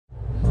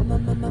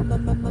Max.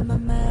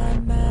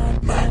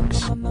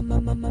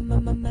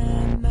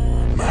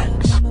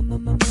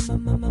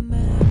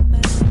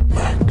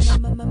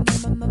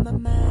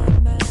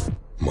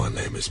 My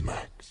name is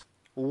Max.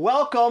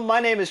 Welcome,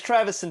 my name is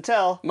Travis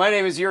Santel. My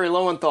name is Yuri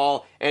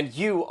Lowenthal, and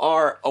you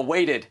are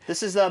awaited.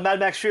 This is the Mad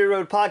Max Fury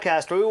Road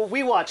podcast, where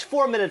we watch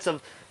 4 minutes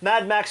of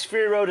Mad Max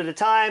Fury Road at a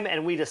time,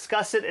 and we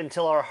discuss it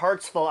until our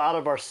hearts fall out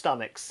of our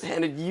stomachs.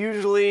 And it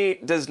usually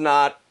does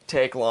not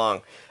take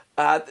long.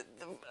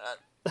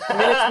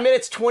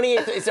 Minutes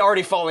 28, it's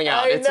already falling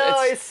out.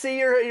 I see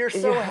you're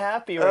so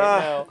happy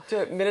right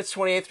now. Minutes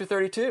 28 through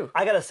 32.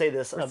 I gotta say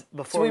this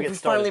before we get We've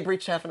started. finally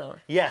breached half an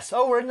hour. Yes.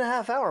 Oh, we're in the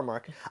half hour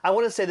mark. I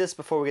want to say this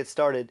before we get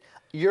started.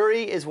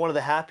 Yuri is one of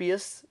the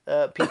happiest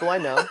people I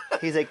know.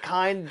 He's a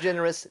kind,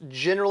 generous,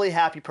 generally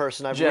happy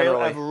person.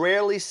 I've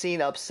rarely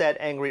seen upset,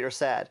 angry, or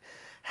sad.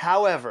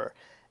 However,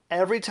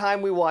 every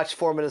time we watch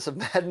 4 minutes of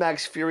Mad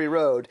Max Fury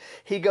Road,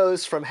 he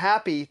goes from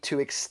happy to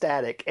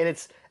ecstatic, and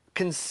it's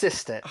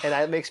consistent, and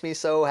it makes me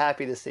so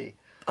happy to see.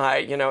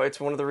 It's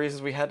one of the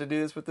reasons we had to do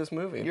this with this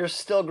movie. You're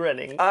still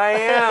grinning. I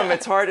am.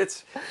 It's hard.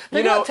 It's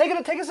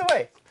take us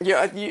away.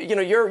 Yeah,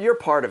 you're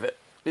part of it.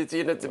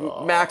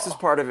 Max is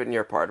part of it, and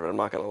you're part of it. I'm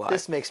not gonna lie.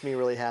 This makes me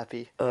really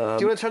happy. Do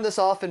you want to turn this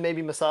off and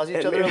maybe massage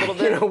each other a little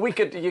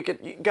bit? You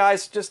could,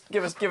 guys, just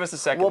give us a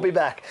second. We'll be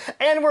back,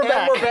 and we're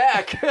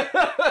back.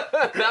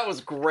 That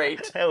was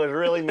great. That was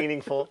really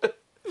meaningful.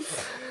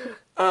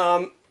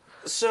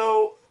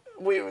 So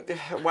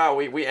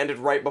we ended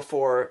right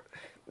before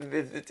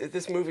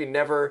this movie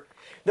never.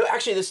 No,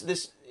 actually,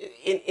 this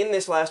in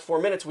this last 4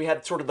 minutes, we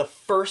had sort of the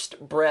first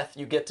breath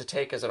you get to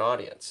take as an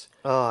audience.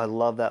 Oh, I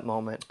love that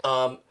moment.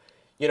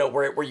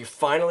 Where you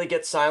finally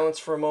get silence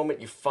for a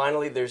moment.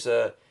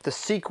 The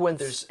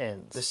sequence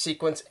ends. The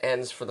sequence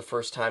ends for the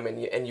first time,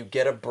 and you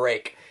get a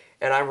break.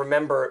 And I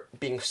remember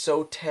being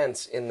so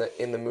tense in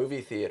the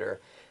movie theater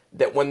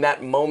that when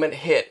that moment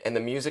hit and the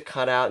music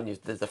cut out and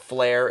the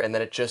flare, and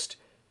then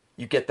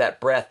you get that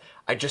breath.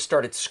 I just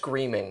started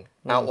screaming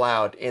out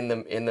loud in the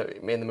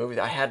movie.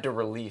 I had to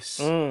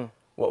release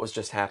what was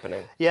just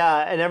happening. Yeah,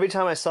 and every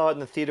time I saw it in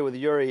the theater with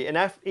Yuri,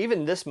 and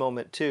even this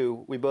moment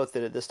too, we both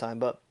did it this time,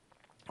 but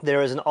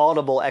there is an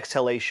audible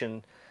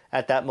exhalation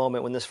at that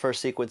moment when this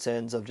first sequence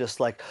ends of just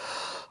like,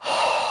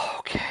 oh,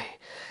 okay.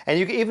 And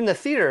even the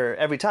theater,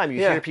 every time you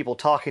hear people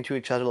talking to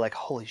each other like,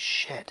 holy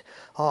shit,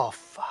 oh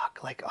fuck,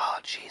 like, oh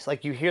jeez.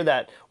 Like you hear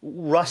that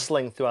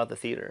rustling throughout the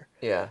theater.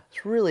 Yeah.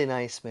 It's really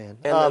nice, man.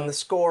 And then the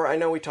score, I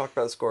know we talked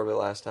about the score a bit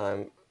last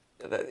time.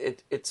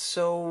 It's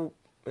so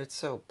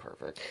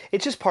perfect.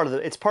 It's just part of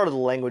the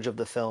language of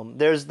the film.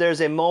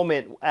 There's a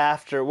moment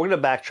after, we're going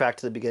to backtrack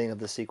to the beginning of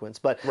the sequence,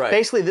 but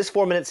basically this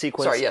 4 minute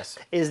sequence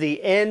is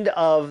the end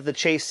of the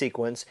chase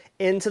sequence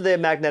into the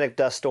magnetic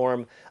dust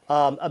storm.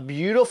 A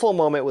beautiful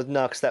moment with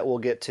Nux that we'll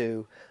get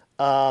to.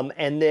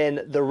 And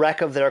then the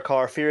wreck of their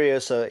car,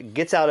 Furiosa,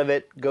 gets out of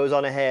it, goes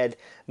on ahead.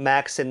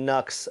 Max and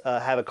Nux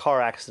have a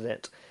car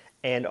accident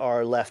and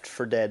are left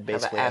for dead,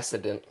 basically.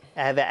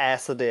 Have an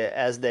accident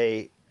as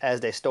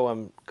the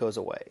storm goes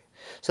away.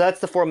 So that's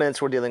the 4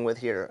 minutes we're dealing with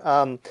here.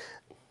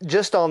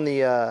 Just on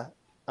the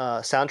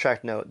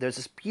soundtrack note, there's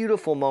this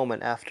beautiful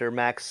moment after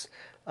Max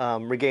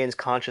regains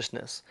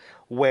consciousness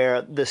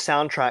where the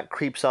soundtrack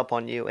creeps up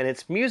on you. And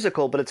it's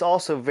musical, but it's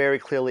also very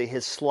clearly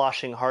his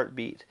sloshing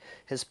heartbeat,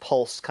 his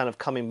pulse kind of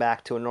coming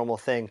back to a normal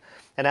thing.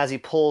 And as he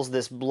pulls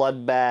this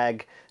blood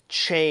bag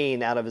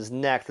chain out of his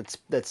neck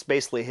that's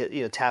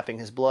basically tapping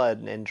his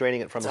blood and draining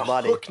it from his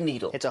body. It's a hook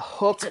needle. It's a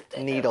hook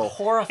needle. A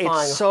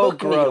horrifying it's so hook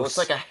gross. Needle. It's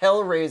like a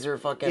Hellraiser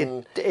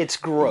fucking... It's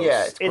gross.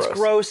 Yeah, it's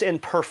gross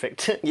and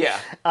perfect. Yeah.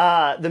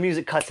 The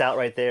music cuts out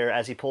right there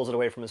as he pulls it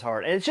away from his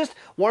heart. And it's just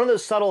one of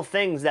those subtle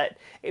things that,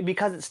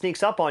 because it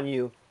sneaks up on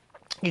you,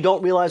 you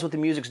don't realize what the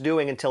music's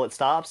doing until it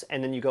stops,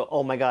 and then you go,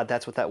 oh my god,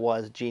 that's what that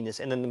was, genius.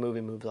 And then the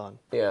movie moves on.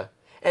 Yeah.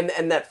 And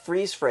that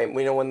freeze frame,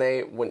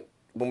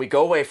 when we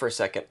go away for a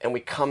second and we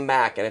come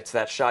back and it's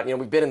that shot,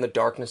 we've been in the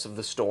darkness of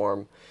the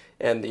storm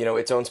and,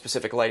 its own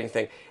specific lighting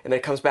thing. And then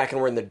it comes back and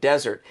we're in the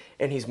desert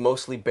and he's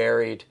mostly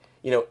buried,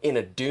 in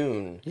a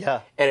dune.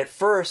 Yeah. And at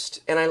first,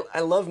 and I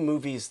love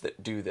movies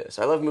that do this.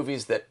 I love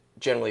movies that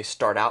generally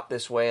start out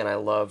this way, and I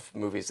love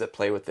movies that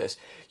play with this.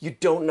 You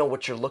don't know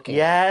what you're looking at.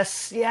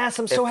 Yes,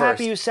 I'm so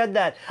happy you said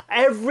that.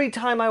 Every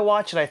time I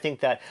watch it, I think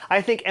that.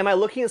 I think, am I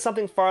looking at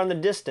something far in the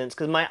distance?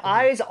 Because my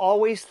eyes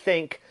always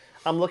think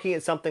I'm looking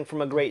at something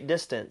from a great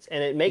distance,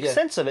 and it makes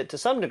sense of it to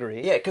some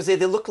degree. Yeah, because they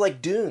look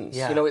like dunes.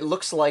 Yeah. It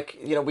looks like,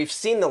 we've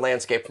seen the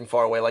landscape from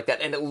far away like that,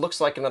 and it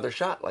looks like another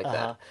shot like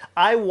that.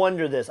 I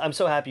wonder this. I'm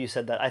so happy you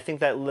said that. I think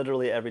that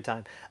literally every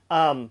time.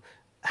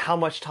 How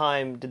much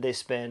time did they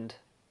spend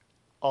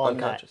on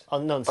unconscious.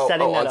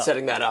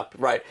 Setting that up,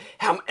 right.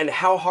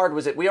 How hard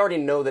was it? We already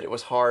know that it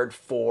was hard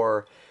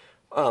for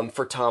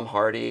Tom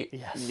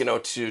Hardy,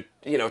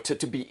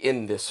 to be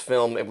in this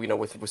film, and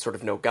with sort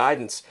of no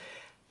guidance.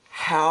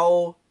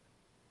 How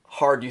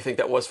hard do you think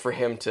that was for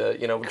him to,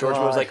 George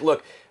was like,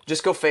 look,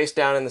 just go face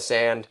down in the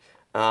sand.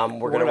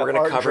 We're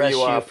gonna cover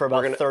you up for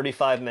about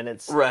 35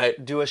 minutes.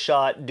 Right. Do a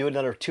shot. Do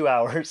another 2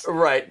 hours.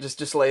 Right.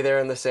 Just lay there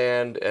in the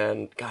sand,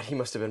 and God, he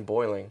must have been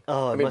boiling.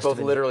 Oh, I mean, both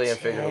literally and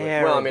figuratively.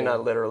 Well, I mean,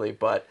 not literally,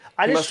 but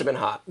he must have been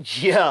hot.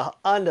 Yeah,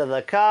 under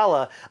the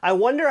collar. I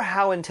wonder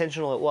how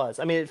intentional it was.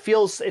 I mean, it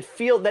feels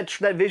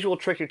that visual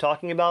trick you're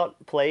talking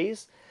about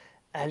plays.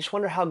 I just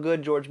wonder how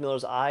good George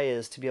Miller's eye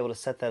is to be able to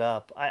set that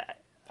up.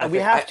 We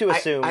have to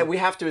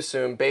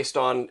assume, based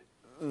on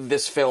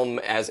this film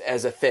as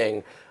a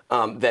thing.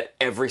 That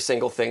every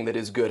single thing that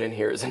is good in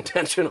here is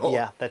intentional.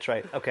 Yeah, that's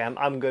right. Okay,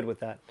 I'm good with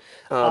that.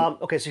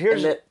 Okay, so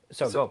here's...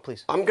 go,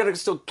 please. I'm going to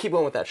still keep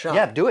going with that shot.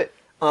 Yeah, do it.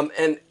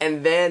 And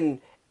then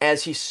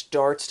as he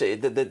starts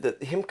to...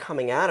 him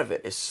coming out of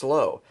it is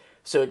slow.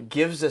 So it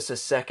gives us a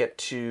second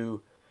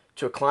to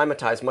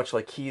acclimatize, much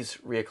like he's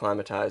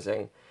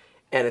reacclimatizing.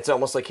 And it's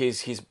almost like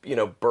he's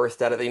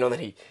birthed out of it.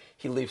 That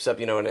he leaps up,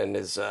 and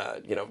is,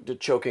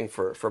 choking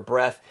for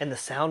breath. And the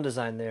sound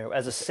design there,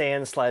 as the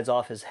sand slides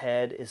off his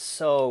head, is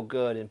so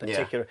good in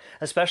particular. Yeah.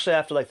 Especially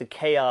after, the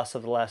chaos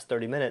of the last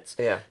 30 minutes.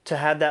 Yeah. To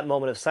have that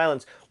moment of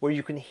silence where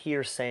you can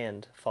hear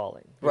sand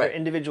falling. Right.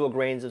 Individual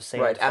grains of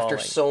sand falling. After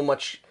so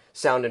much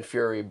sound and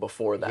fury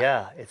before that.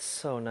 Yeah, it's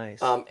so nice.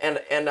 And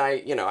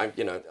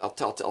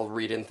I'll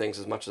read in things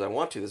as much as I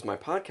want to. This is my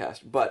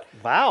podcast, but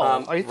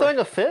wow, are you throwing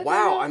a fit?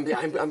 Wow, I'm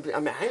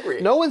angry.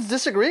 No one's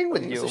disagreeing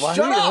with you. Shut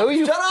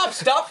up!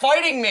 Stop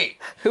fighting me.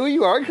 Who are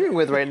you arguing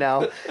with right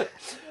now?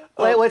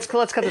 Let's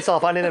cut this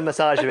off. I need to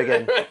massage you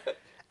again.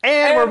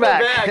 And we're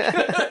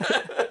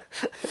back.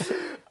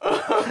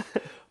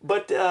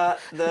 But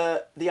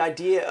the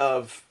idea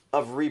of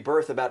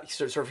rebirth, about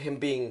sort of him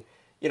being.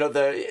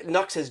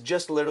 Nux has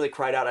just literally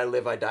cried out, "I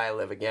live, I die, I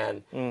live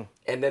again." Mm.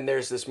 And then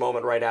there's this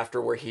moment right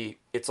after where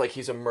it's like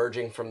he's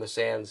emerging from the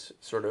sands,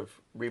 sort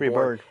of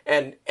reborn.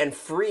 And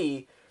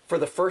free for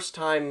the first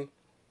time,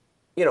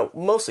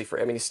 mostly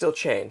free. I mean, he's still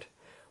chained,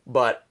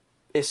 but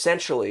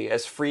essentially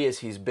as free as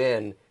he's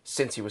been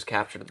since he was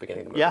captured at the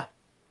beginning of the movie. Yeah.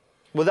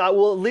 Well,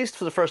 at least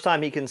for the first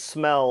time, he can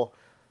smell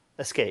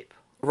escape.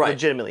 Right.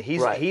 Legitimately.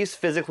 He's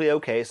physically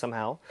okay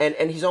somehow.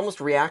 And he's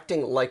almost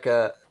reacting like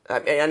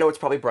I know it's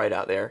probably bright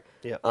out there.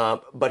 Yeah.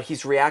 But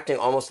he's reacting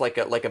almost like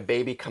a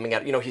baby coming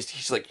out.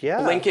 He's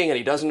blinking and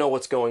he doesn't know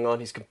what's going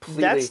on. He's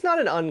completely. That's not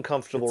an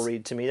uncomfortable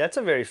read to me. That's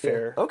a very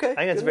fair. Yeah. Okay. I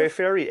think that's a very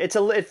fair read.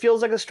 It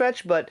feels like a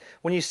stretch, but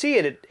when you see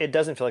it, it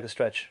doesn't feel like a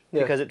stretch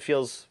because it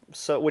feels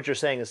so. What you're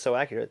saying is so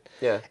accurate.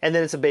 Yeah. And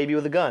then it's a baby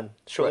with a gun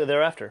shortly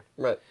thereafter.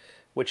 Right.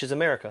 Which is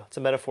America. It's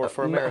a metaphor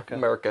for America.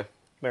 America.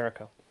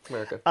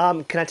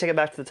 Can I take it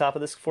back to the top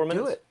of this 4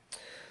 minutes? Do it.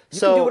 You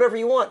can do whatever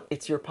you want.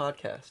 It's your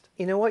podcast.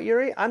 You know what,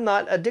 Yuri? I'm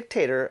not a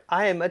dictator.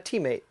 I am a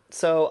teammate.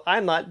 So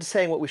I'm not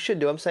saying what we should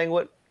do. I'm saying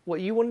what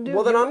you want to do.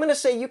 Well, then I'm going to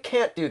say you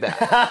can't do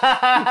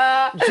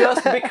that.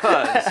 Just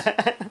because.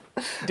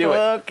 Do it.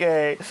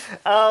 Okay.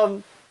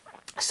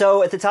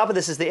 So at the top of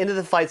this is the end of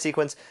the fight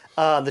sequence,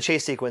 the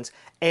chase sequence,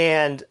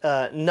 and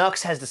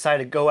Nux has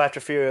decided to go after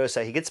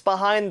Furiosa. He gets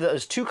behind.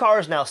 There's 2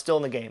 cars now still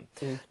in the game.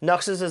 Mm.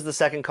 Nux's is the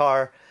second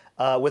car.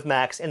 With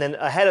Max, and then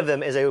ahead of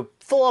them is a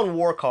full-on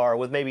war car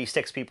with maybe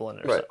 6 people in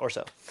it or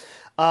so.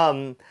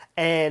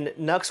 And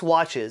Nux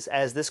watches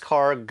as this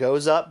car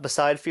goes up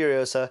beside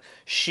Furiosa.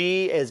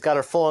 She has got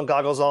her full-on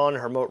goggles on,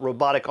 her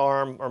robotic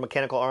arm, or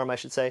mechanical arm, I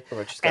should say.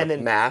 Right, she's got a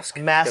mask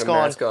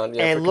on,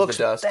 and looks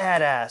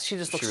badass. She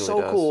just looks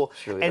so cool.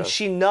 And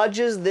she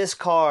nudges this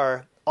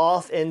car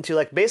off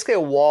into basically a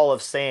wall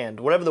of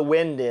sand, whatever the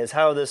wind is,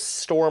 how this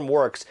storm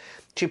works.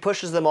 She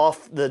pushes them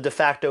off the de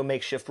facto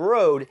makeshift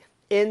road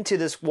into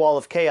this wall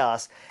of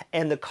chaos,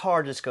 and the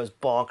car just goes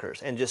bonkers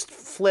and just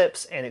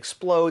flips and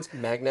explodes.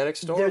 Magnetic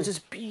storm. There's this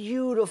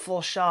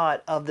beautiful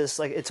shot of this,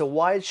 it's a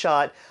wide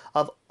shot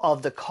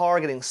of the car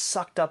getting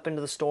sucked up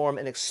into the storm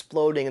and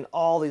exploding, and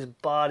all these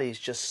bodies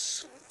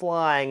just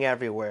flying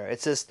everywhere.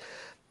 It's this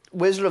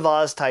Wizard of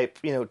Oz type,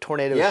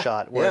 tornado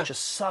shot where it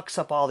just sucks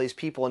up all these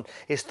people and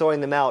is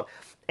throwing them out.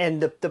 And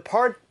the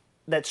part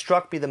that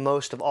struck me the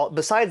most of all,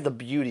 besides the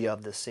beauty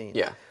of this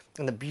scene,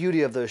 and the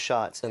beauty of those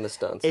shots. And the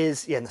stunts.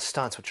 And the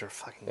stunts, which are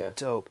fucking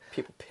dope.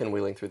 People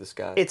pinwheeling through the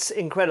sky. It's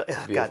incredible.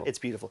 God, it's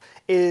beautiful.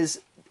 Is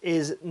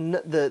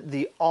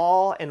the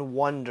awe and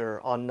wonder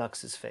on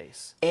Nux's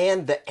face.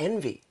 And the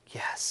envy.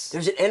 Yes.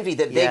 There's an envy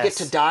that they get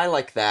to die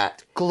like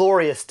that.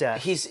 Glorious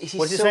death. He's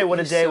what did you say? What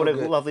a day, what a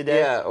lovely day.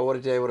 Yeah, what a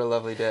day, what a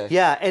lovely day.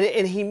 Yeah,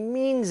 and he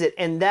means it,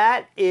 and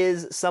that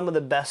is some of the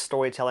best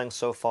storytelling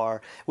so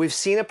far. We've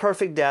seen a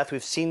perfect death,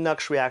 we've seen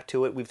Nux react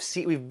to it,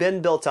 we've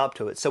been built up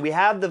to it. So we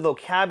have the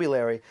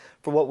vocabulary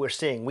for what we're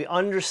seeing. We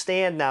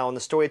understand now in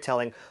the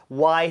storytelling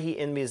why he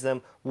envies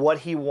them, what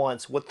he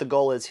wants, what the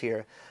goal is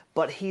here.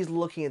 But he's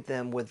looking at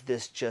them with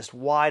this just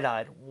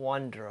wide-eyed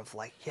wonder of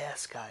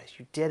yes, guys,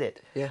 you did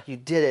it. Yeah. You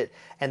did it.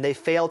 And they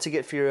fail to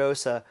get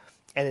Furiosa,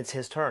 and it's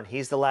his turn.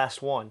 He's the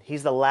last one.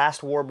 He's the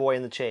last war boy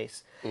in the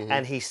chase. Mm-hmm.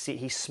 And he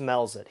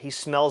smells it. He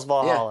smells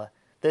Valhalla.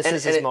 Yeah. This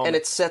is his moment.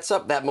 And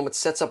that moment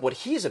sets up what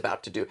he's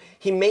about to do.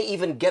 He may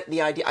even get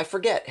the idea. I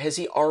forget. Has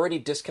he already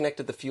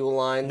disconnected the fuel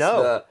lines?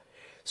 No.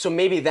 So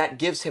maybe that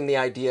gives him the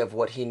idea of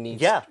what he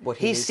needs. Yeah, what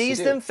he needs sees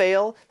to do. them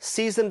fail,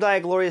 sees them die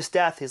a glorious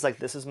death. He's like,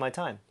 "This is my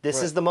time.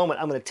 This is the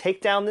moment. I'm going to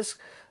take down this."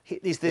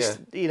 He's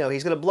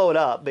going to blow it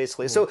up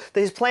basically. So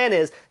his plan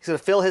is he's going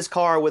to fill his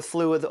car with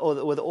fluid,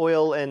 with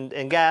oil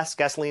and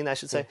gasoline, I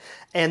should say,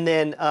 and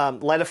then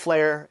light a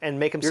flare and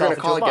make himself. You're going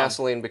to call it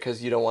gasoline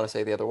because you don't want to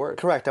say the other word.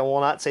 Correct. I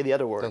will not say the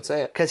other word. Don't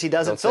say it. Because he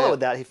doesn't fill it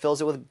with that. He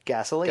fills it with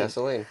gasoline.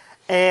 Gasoline.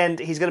 And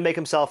he's going to make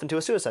himself into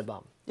a suicide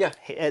bomb. Yeah.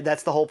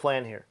 That's the whole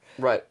plan here.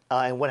 Right.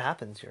 And what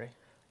happens, Yuri?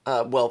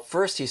 Well,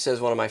 first he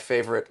says one of my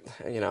favorite,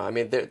 I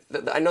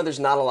know there's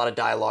not a lot of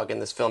dialogue in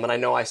this film, and I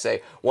know I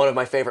say one of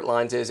my favorite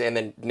lines is, and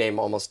then name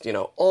almost any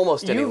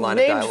line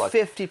of dialogue.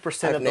 You've named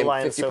 50% of the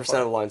lines so far. 50%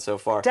 of the lines so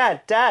far.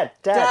 Dad.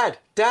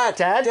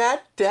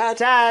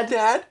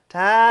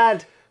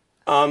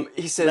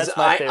 He says,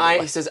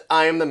 he says,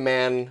 I am the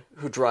man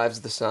who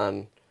drives the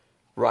sun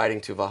riding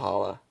to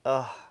Valhalla.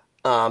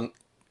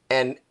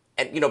 And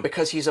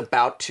because he's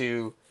about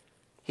to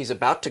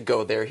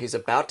go there, he's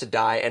about to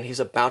die, and he's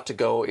about to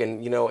go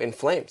in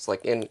flames,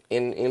 like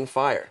in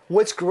fire.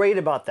 What's great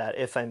about that,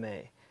 if I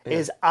may,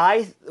 is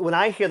when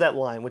I hear that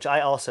line, which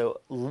I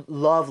also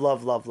love,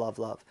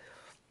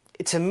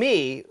 to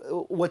me,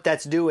 what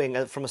that's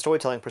doing from a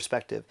storytelling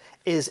perspective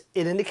is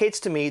it indicates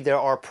to me there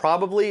are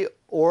probably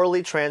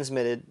orally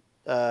transmitted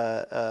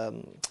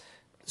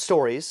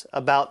stories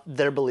about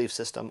their belief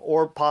system,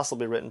 or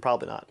possibly written,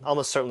 probably not,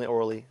 almost certainly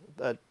orally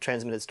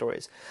transmitted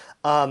stories.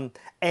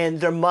 And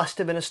there must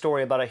have been a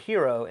story about a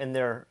hero in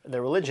their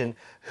religion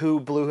who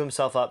blew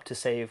himself up to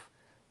save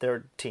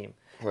their team.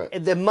 Right.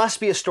 There must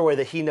be a story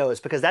that he knows,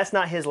 because that's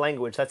not his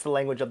language. That's the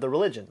language of the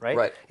religion, right?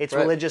 Right. It's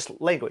religious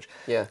language.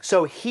 Yeah.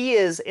 So he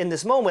is, in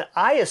this moment,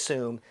 I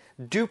assume,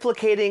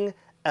 duplicating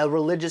a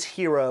religious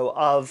hero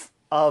of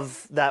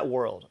that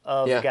world,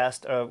 of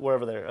Gast,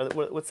 wherever they're.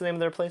 What's the name of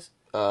their place?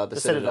 The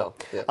Citadel.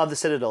 Yeah. Of the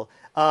Citadel.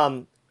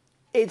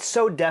 It's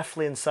so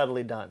deftly and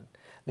subtly done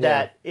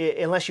that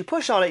unless you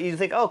push on it, you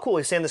think, oh, cool,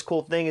 he's saying this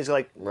cool thing. He's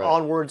like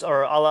onwards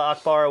or Allah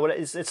Akbar or what?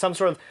 It's some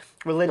sort of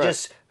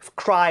religious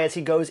cry as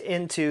he goes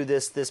into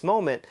this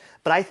moment.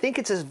 But I think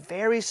it's a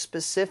very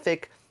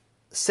specific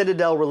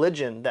Citadel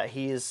religion that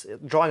he is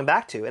drawing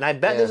back to. And I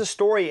bet there's a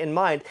story in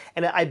mind.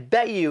 And I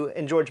bet you,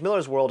 in George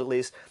Miller's world at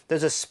least,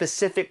 there's a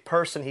specific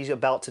person he's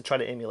about to try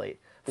to emulate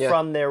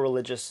from their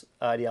religious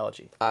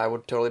ideology. I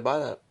would totally buy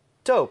that.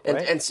 Dope,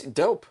 right? And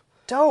dope.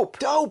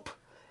 Dope.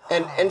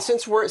 And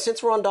since we're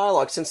on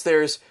dialogue, since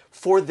there's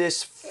for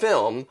this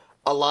film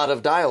a lot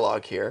of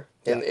dialogue here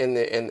in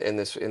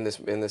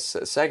this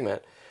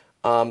segment,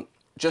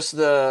 just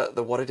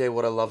the what a day,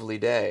 what a lovely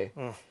day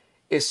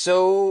is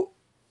so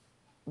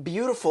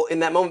beautiful in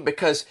that moment,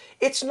 because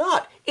it's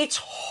horrible. It's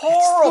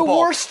the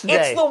worst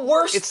day. It's the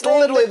worst. It's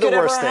literally the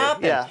worst ever thing.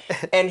 Happen. Yeah.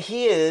 And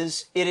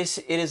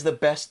it is the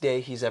best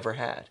day he's ever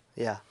had.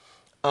 Yeah.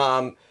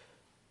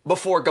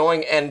 Before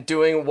going and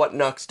doing what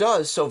Nux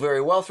does so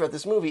very well throughout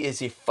this movie is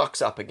he fucks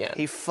up again.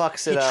 He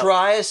fucks it up. He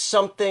tries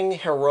something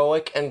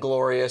heroic and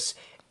glorious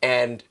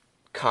and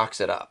cocks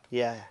it up.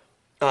 Yeah.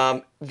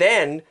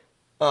 Then,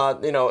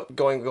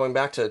 going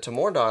back to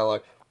more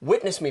dialogue,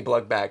 witness me,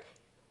 Bloodbag.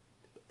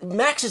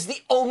 Max is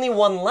the only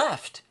one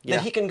left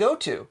that he can go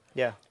to.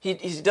 Yeah. He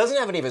doesn't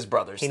have any of his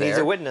brothers there. He needs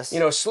a witness.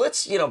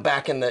 Slit's,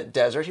 back in the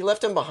desert. He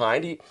left him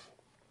behind.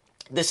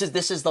 This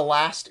is the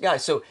last guy.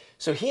 So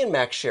he and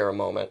Max share a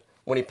moment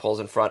when he pulls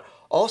in front.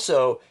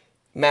 Also,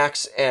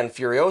 Max and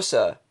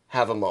Furiosa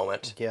have a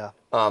moment. Yeah.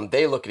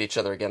 They look at each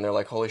other again. They're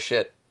like, holy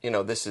shit,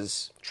 this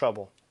is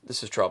trouble.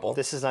 This is trouble.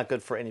 This is not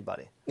good for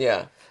anybody.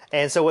 Yeah.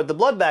 And so what the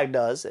Bloodbag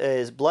does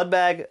is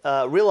Bloodbag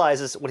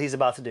realizes what he's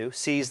about to do,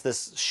 sees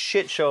this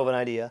shit show of an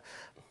idea,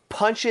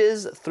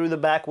 punches through the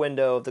back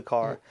window of the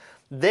car.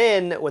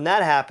 Then, when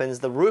that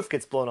happens, the roof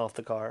gets blown off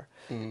the car,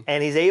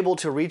 and he's able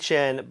to reach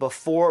in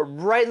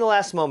right in the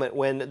last moment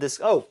when this.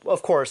 Oh,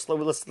 of course,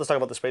 let's talk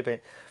about the spray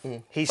paint.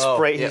 He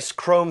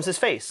chromes his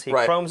face. He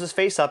chromes his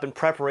face up in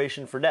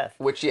preparation for death.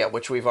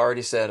 Which we've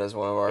already said is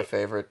one of our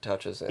favorite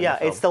touches. In the film.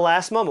 It's the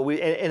last moment.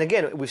 And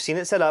again, we've seen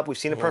it set up. We've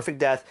seen a perfect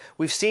death.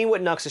 We've seen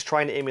what Nux is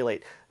trying to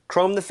emulate.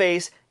 Chrome the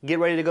face, get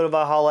ready to go to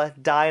Valhalla,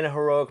 die in a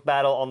heroic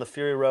battle on the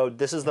Fury Road.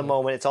 This is the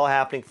moment. It's all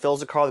happening. Fills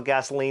the car with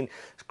gasoline,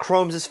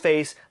 chromes his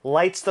face,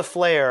 lights the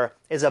flare,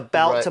 is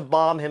about to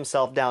bomb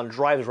himself down,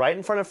 drives right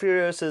in front of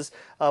Furiosa's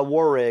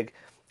war rig,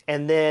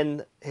 and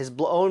then his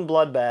own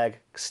blood bag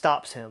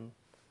stops him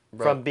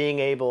from being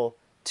able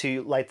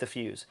to light the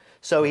fuse.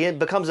 So he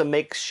becomes a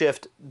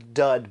makeshift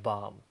dud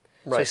bomb.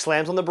 So he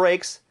slams on the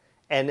brakes,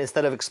 and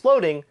instead of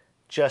exploding,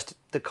 just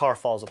the car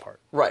falls apart.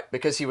 Right,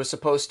 because he was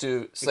supposed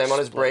to slam on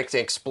his brakes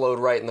and explode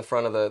right in the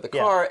front of the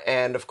car,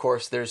 and of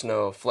course there's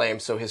no flame,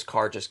 so his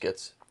car just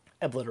gets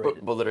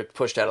obliterated,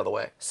 pushed out of the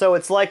way. So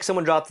it's like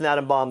someone dropped an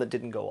atom bomb that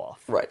didn't go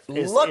off. Right.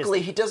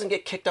 Luckily, he doesn't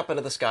get kicked up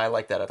into the sky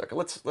like that other.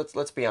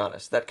 Let's be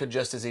honest. That could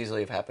just as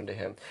easily have happened to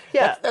him.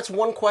 Yeah. That's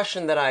one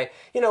question that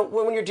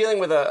when you're dealing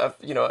with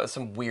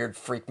some weird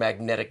freak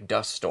magnetic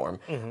dust storm,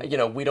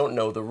 we don't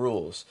know the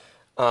rules.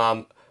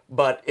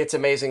 But it's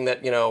amazing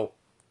that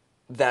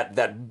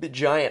that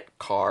giant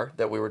car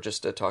that we were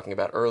just talking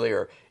about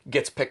earlier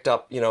gets picked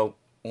up,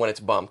 when it's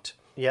bumped.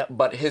 Yep.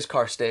 But his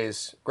car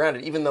stays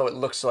grounded, even though it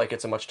looks like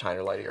it's a much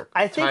lighter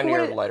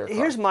car.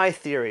 Here's my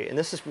theory, and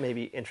this is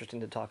maybe interesting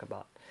to talk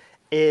about,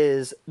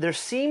 is there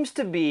seems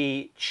to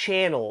be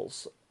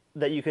channels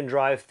that you can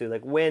drive through,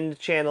 like wind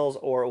channels,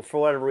 or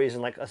for whatever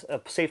reason, like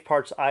a Safe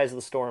Parts Eyes of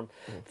the Storm.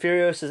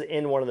 Furious is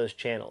in one of those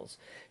channels.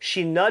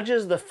 She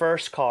nudges the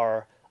first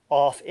car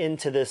off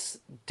into this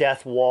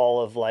death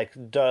wall of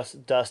like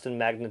dust and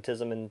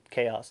magnetism and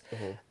chaos.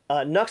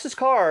 Nux's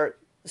car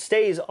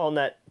stays on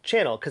that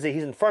channel because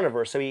he's in front of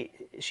her, so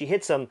she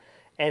hits him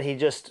and he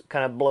just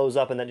kind of blows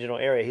up in that general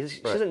area.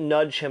 She doesn't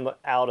nudge him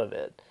out of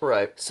it.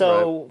 Right.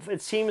 So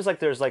it seems like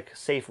there's like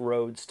safe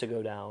roads to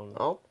go down.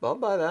 I'll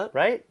buy that.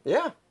 Right?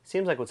 Yeah.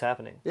 Seems like what's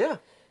happening. Yeah.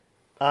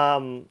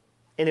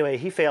 Anyway,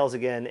 he fails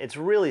again. It's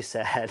really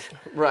sad.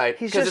 Right.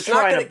 He's just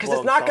trying to because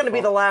it's not going to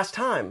be the last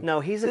time. No,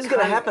 this is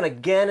going to happen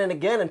again and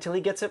again until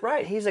he gets it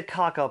right. He's a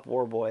cock-up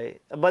war boy.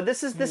 But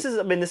this is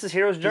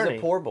hero's journey. He's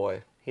a poor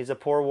boy. He's a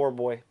poor war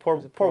boy. Poor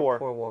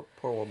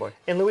war boy.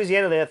 In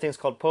Louisiana, they have things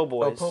called po'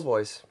 boys. Oh, po'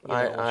 boys.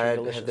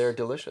 They're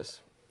delicious.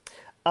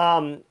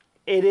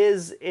 It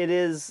is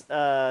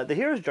the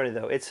hero's journey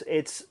though.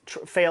 It's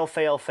fail,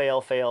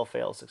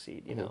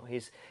 succeed. You know,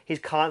 he's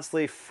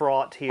constantly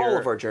fraught here. All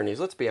of our journeys.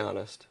 Let's be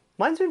honest.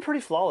 Mine's been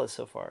pretty flawless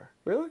so far.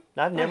 Really?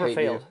 I've never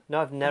failed.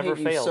 No, I've never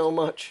failed. You so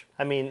much.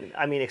 I mean,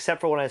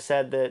 except for when I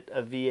said that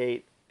a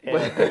V8 and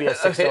it could be a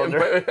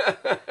 6-cylinder.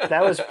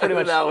 That was pretty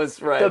much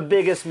the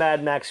biggest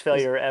Mad Max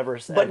failure ever.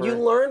 But you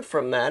learned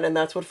from that, and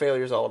that's what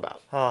failure is all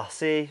about. Oh,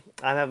 see,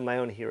 I'm having my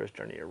own hero's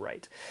journey. You're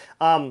right.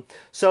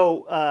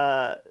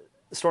 So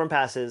storm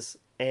passes,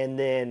 and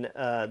then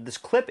this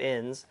clip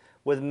ends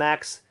with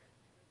Max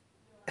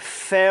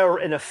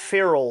in a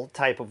feral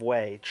type of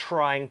way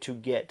trying to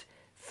get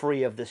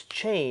free of this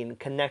chain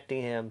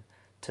connecting him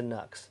to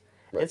Nux.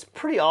 Right. It's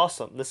pretty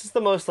awesome. This is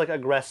the most like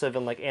aggressive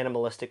and like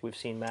animalistic we've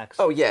seen Max.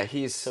 Oh yeah,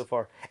 he's so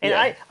far. And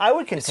yeah. I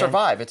would contend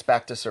survive. It's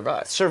back to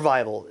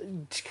survival.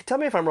 Tell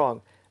me if I'm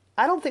wrong.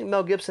 I don't think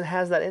Mel Gibson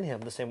has that in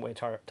him the same way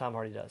Tom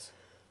Hardy does.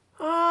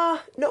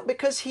 No,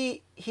 because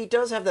he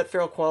does have that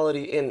feral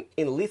quality in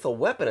Lethal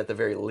Weapon at the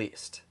very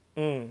least.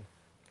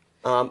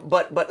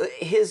 But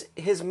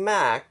his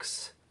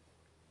Max,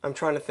 I'm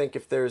trying to think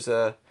if there's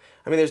there's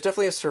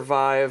definitely a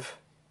survive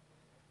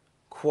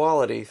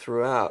quality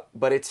throughout,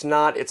 but it's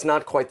not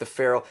quite the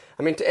feral.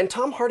 I mean, and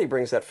Tom Hardy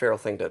brings that feral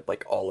thing to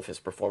like all of his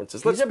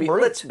performances. Let's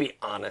be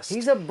honest.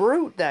 He's a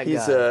brute.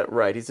 He's a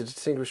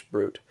distinguished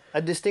brute.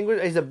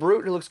 He's a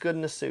brute who looks good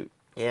in a suit.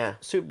 Yeah,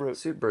 suit brute.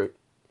 Suit brute.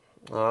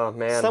 Oh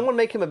man! Someone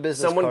make him a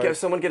business card.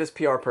 Someone get his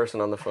PR person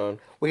on the phone.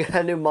 We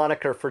got a new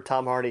moniker for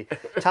Tom Hardy.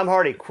 Tom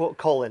Hardy :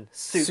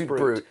 suit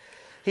brute.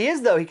 He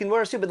is though. He can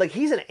wear a suit, but like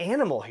he's an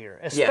animal here.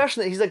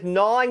 Especially, he's like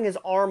gnawing his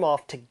arm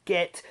off to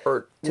get.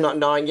 Not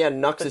gnawing. Yeah,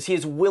 Nux's. He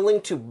is willing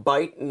to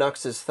bite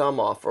Nux's thumb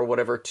off or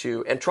whatever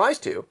and tries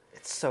to.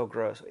 It's so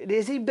gross.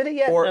 Has he bit it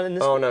yet?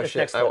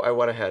 Shit! I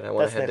went ahead.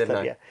 Didn't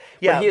I?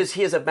 Yeah. But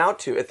he is about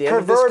to at the end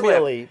of this clip.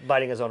 Proverbially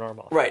biting his own arm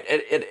off. Right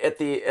at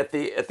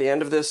the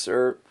end of this,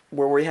 or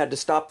where we had to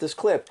stop this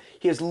clip,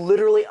 he is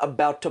literally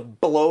about to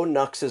blow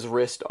Nux's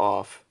wrist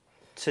off.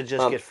 To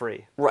just get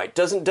free. Right.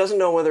 Doesn't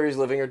know whether he's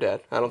living or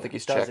dead. I don't think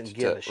he's checked. Doesn't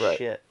give a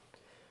shit.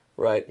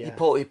 Right. Yeah.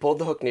 He pulled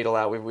the hook needle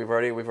out. We've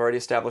already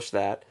established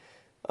that.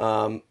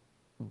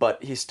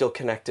 But he's still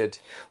connected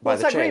by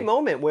the chain. It's that great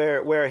moment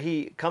where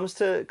he comes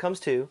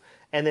to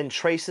and then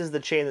traces the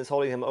chain that's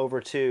holding him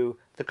over to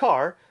the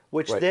car,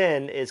 which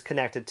then is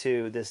connected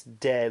to this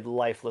dead,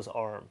 lifeless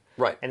arm.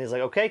 Right. And he's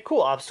like, okay,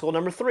 cool, obstacle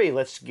number 3.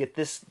 Let's get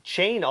this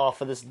chain off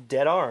of this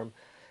dead arm.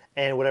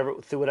 And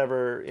through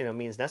whatever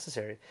means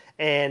necessary.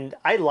 And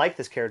I like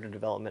this character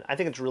development. I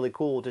think it's really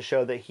cool to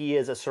show that he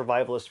is a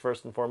survivalist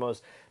first and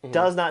foremost. Mm-hmm.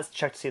 Does not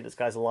check to see if this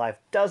guy's alive.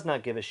 Does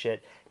not give a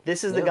shit.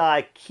 This is the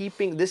guy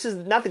keeping. This is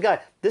not the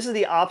guy. This is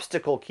the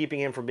obstacle keeping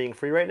him from being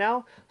free right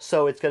now.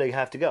 So it's gonna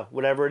have to go.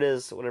 Whatever it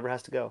is, whatever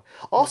has to go.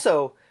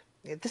 Also,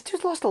 this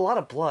dude's lost a lot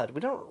of blood.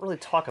 We don't really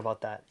talk about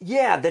that.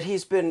 Yeah, that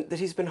he's been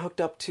hooked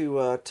up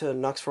to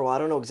Nux for a while. I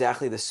don't know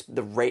exactly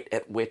the rate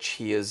at which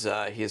he is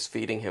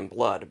feeding him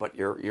blood, but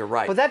you're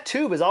right. But that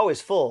tube is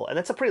always full, and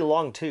that's a pretty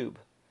long tube.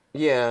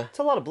 Yeah, it's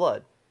a lot of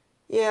blood.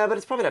 Yeah, but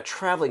it's probably not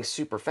traveling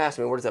super fast.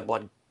 I mean, where does that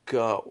blood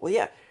go? Well,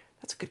 yeah,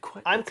 that's a good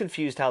question. I'm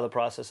confused how the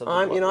process of the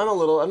blood I'm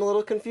a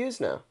little confused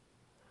now.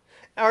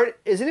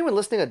 Is anyone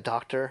listening a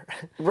doctor?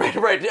 Right.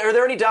 Are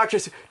there any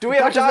doctors? Do we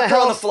have a doctor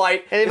on the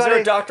flight? Is there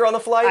a doctor on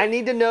the flight? I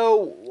need to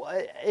know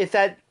if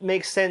that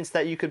makes sense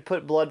that you could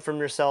put blood from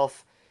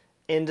yourself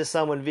into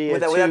someone via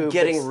tube. Without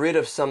getting rid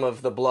of some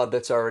of the blood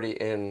that's already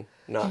in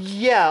Nux.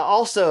 Yeah,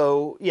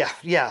 also,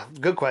 yeah,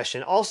 good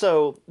question.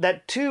 Also,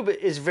 that tube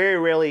is very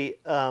rarely,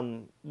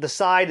 the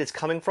side it's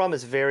coming from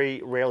is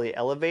very rarely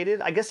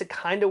elevated. I guess it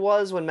kind of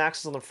was when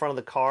Max was on the front of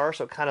the car,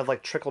 so it kind of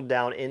like trickled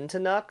down into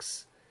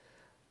Nux.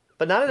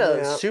 But not at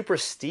a super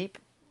steep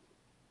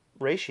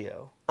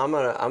ratio. We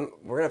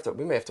may have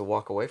to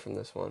walk away from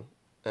this one.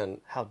 And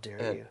how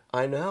dare you?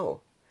 I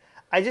know.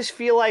 I just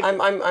feel like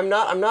I'm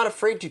not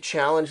afraid to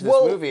challenge this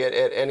movie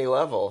at any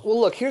level. Well,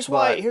 look, here's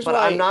why.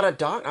 I'm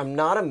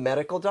not a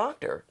medical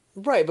doctor.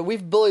 Right, but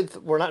we've bullied.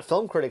 We're not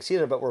film critics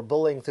either, but we're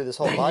bullying through this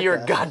whole podcast.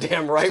 You're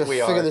goddamn right. We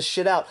are. Figure this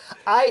shit out.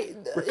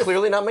 We're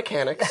clearly not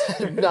mechanics.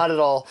 Not at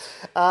all.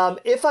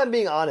 If I'm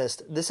being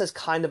honest, this has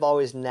kind of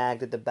always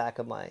nagged at the back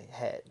of my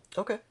head.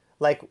 Okay.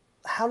 Like,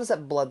 how does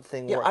that blood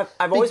thing work?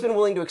 I've always been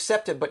willing to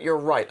accept it, but you're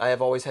right. I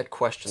have always had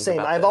questions. Same.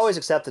 About I've this. always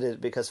accepted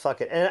it because fuck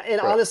it, and right.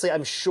 Honestly,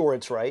 I'm sure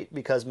it's right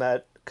because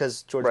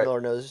George right.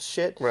 Miller knows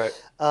shit. Right.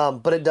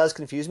 But it does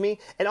confuse me.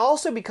 And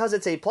also because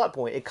it's a plot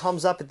point. It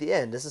comes up at the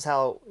end. This is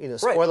how,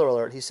 spoiler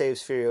alert, he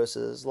saves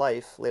Furiosa's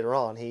life later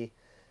on.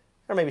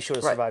 Or maybe she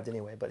would have survived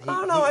anyway. But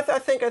I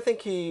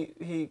think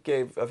he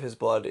gave of his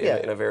blood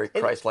in a very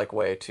Christ-like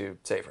way to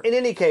save her. In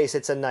any case,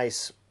 it's a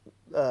nice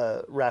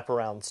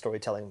wraparound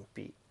storytelling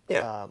beat.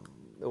 Yeah.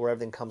 Where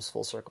everything comes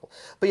full circle.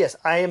 But yes,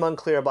 I am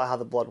unclear about how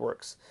the blood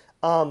works.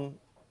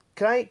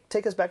 Can I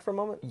take us back for a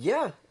moment?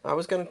 Yeah, I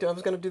was gonna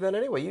do that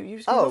anyway.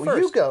 You go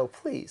first. You go,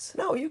 please.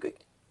 No, you go.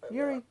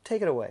 Yuri,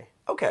 take it away.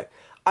 Okay,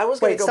 I was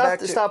gonna go back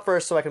to stop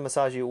first so I can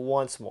massage you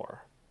once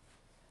more.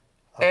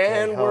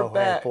 Okay. And we're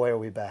back. Boy, are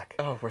we back?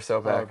 Oh, we're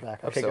so back. We're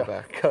back. Okay, go.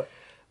 back.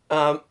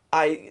 Go.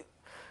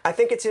 I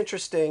think it's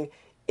interesting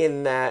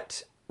in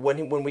that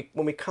when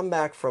we come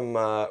back from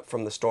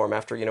the storm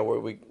after where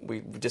we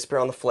disappear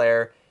on the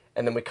flare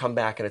and then we come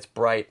back and it's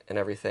bright and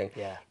everything.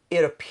 Yeah.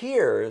 It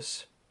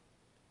appears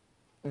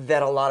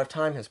that a lot of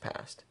time has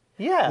passed.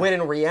 Yeah. When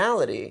in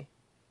reality,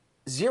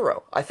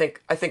 zero. I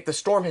think the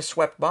storm has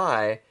swept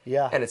by.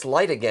 Yeah. And it's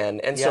light again.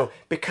 And so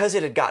because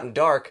it had gotten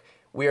dark,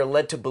 we are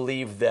led to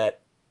believe that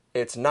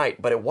it's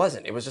night, but it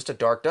wasn't. It was just a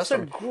dark dust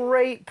storm. That's a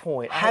great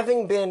point.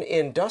 Having been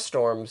in dust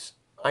storms,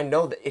 I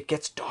know that it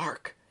gets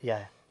dark.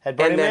 Yeah. At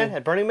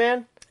Burning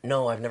Man?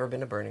 No, I've never been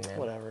to Burning Man.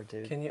 Whatever,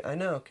 dude. Can you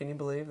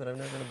believe that I've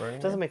never been to Burning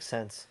Man? Doesn't make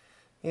sense.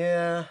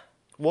 Yeah.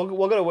 We'll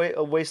go to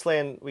a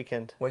Wasteland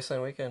Weekend.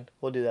 Wasteland Weekend.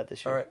 We'll do that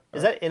this year. All right.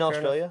 Is that in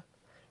Australia? Enough.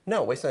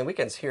 No, Wasteland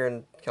Weekend's here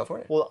in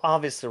California. Well,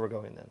 obviously we're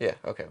going then. Yeah,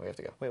 okay, we have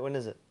to go. Wait, when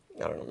is it?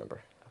 I don't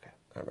remember. Okay.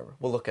 I don't remember.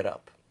 We'll look it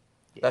up.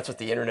 Yeah. That's what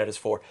the internet is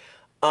for.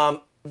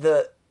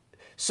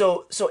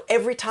 So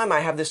every time I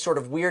have this sort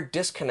of weird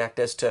disconnect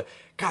as to,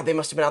 God, they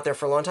must have been out there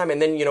for a long time.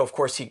 And then, of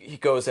course, he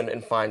goes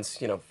and finds,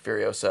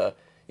 Furiosa,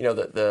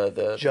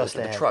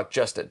 the truck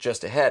just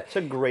ahead. It's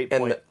a great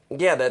point.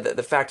 And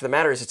the fact of the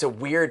matter is it's a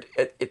weird,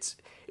 it's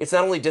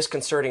not only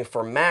disconcerting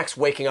for Max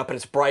waking up and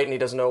it's bright and he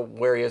doesn't know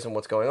where he is and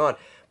what's going on,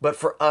 but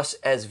for us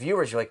as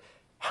viewers, you're like,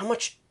 how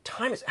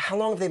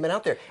long have they been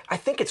out there? I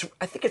think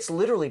it's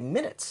literally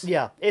minutes.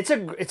 Yeah, it's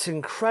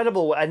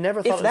incredible. I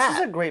never thought this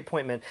is a great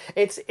point, man.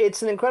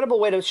 It's an incredible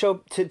way to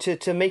show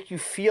to make you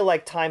feel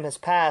like time has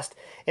passed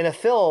in a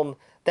film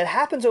that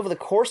happens over the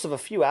course of a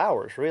few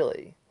hours,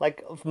 really.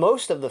 Like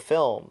most of the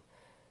film,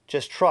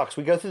 just trucks.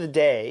 We go through the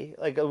day,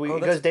 it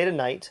goes day to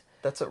night.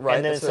 That's it, right?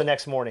 And then it's the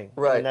next morning,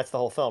 right? And that's the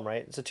whole film,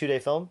 right? It's a 2-day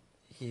film.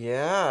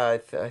 Yeah,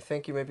 I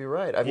think you may be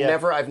right.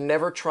 I've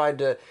never tried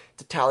to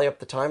tally up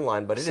the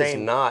timeline, but it's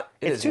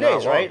 2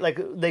 days, right? Like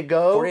they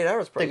go 48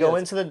 hours. They go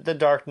into the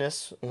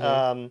darkness,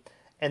 and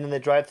then they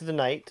drive through the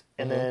night,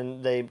 and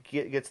then they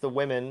get to the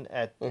women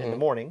in the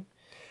morning.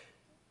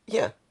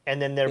 Yeah,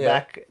 and then they're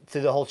back to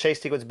the whole chase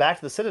sequence, back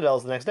to the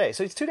Citadels the next day.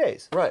 So it's 2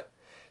 days, right?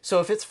 So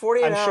if it's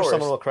 48 hours, I'm sure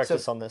someone will correct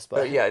us on this,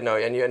 but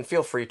and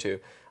feel free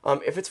to.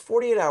 If it's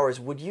 48 hours,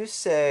 would you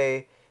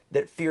say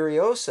that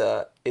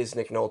Furiosa is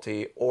Nick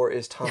Nolte or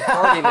is Tom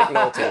Hardy Nick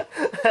Nolte?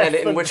 And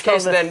in which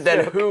case,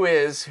 then who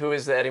is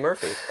the Eddie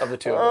Murphy of the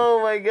two of them?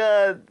 Oh my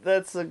God,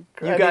 that's a.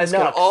 You guys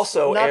can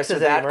also answer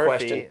that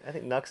question. I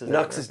think Nux is.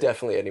 Nux is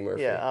definitely Eddie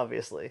Murphy. Yeah,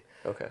 obviously.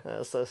 Okay.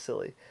 That's so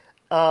silly.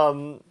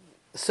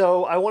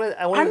 So I wanted.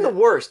 I'm the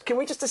worst. Can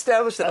we just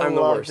establish that I'm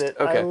the worst?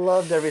 Okay. I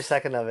loved every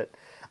second of it.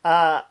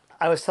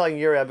 I was telling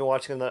Yuri I've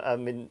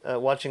been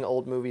watching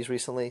old movies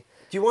recently.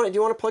 Do you want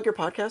to plug your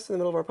podcast in the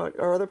middle of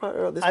our other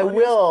podcast? I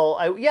will.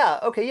 I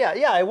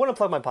want to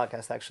plug my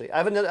podcast actually. I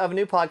have a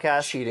new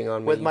podcast. Cheating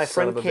on me, with my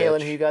friend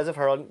Kaylin, who you guys have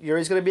heard.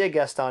 Yuri's going to be a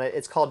guest on it.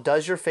 It's called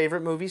Does Your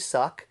Favorite Movie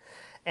Suck?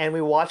 And we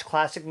watch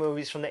classic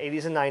movies from the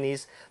 80s and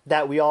 90s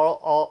that we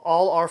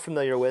all are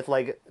familiar with,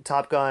 like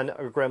Top Gun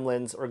or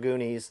Gremlins or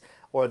Goonies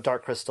or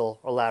Dark Crystal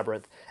or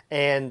Labyrinth.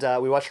 And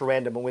we watch a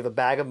random, and we have a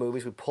bag of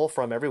movies we pull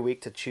from every week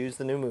to choose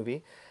the new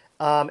movie.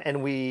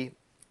 And we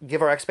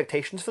give our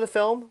expectations for the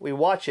film. We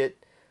watch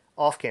it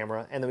off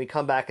camera, and then we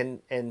come back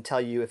and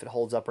tell you if it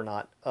holds up or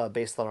not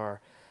based on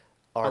our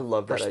I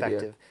love that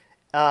perspective.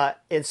 Idea.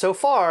 And so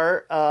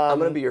far... I'm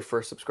going to be your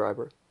first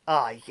subscriber.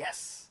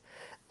 Yes.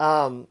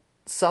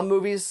 Some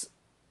movies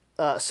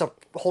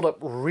hold up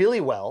really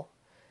well,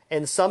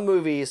 and some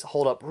movies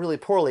hold up really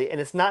poorly,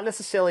 and it's not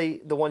necessarily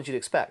the ones you'd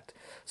expect.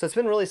 So it's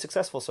been really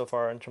successful so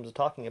far in terms of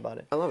talking about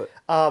it. I love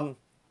it.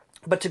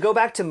 But to go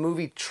back to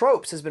movie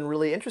tropes has been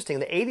really interesting.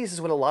 The 80s is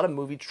when a lot of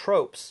movie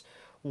tropes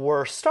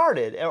were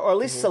started, or at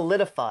least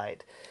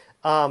solidified.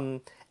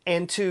 And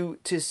to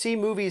see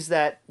movies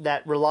that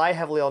rely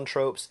heavily on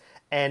tropes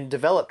and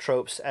develop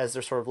tropes as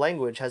their sort of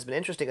language has been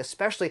interesting,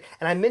 especially,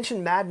 and I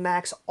mention Mad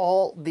Max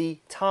all the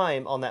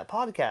time on that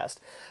podcast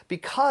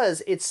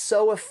because it's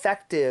so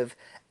effective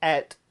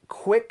at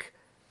quick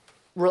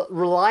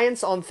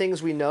reliance on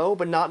things we know,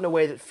 but not in a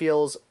way that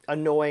feels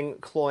annoying,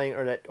 cloying,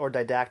 or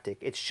didactic.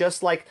 It's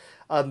just like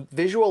a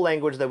visual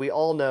language that we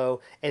all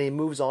know, and he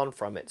moves on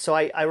from it. So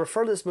I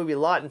refer to this movie a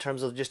lot in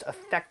terms of just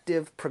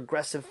effective,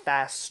 progressive,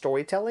 fast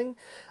storytelling.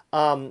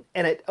 And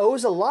it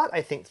owes a lot,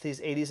 I think, to these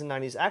 80s and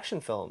 90s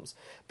action films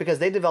because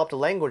they developed a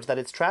language that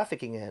it's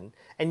trafficking in,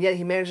 and yet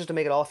he manages to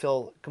make it all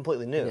feel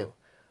completely new. Yeah.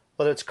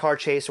 Whether it's a car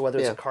chase or whether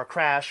it's a car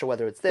crash or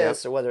whether it's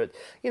this or whether it's,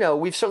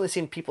 we've certainly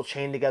seen people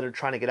chained together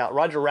trying to get out.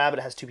 Roger Rabbit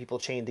has two people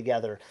chained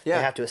together. Yeah.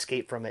 They have to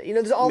escape from it.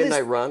 There's all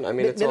Midnight Run. I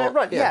mean, it's Midnight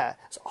Run. Yeah.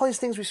 So all these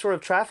things we sort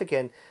of traffic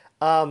in.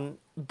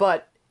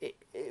 But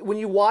when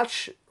you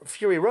watch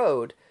Fury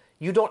Road,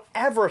 you don't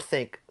ever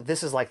think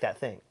this is like that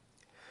thing.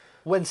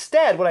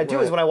 Instead, what I do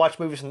is when I watch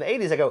movies from the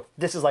 80s, I go,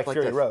 this is like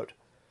Fury Road.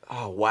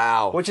 Oh,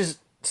 wow. Which is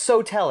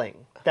so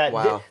telling. That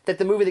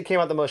the movie that came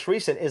out the most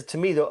recent is, to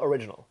me, the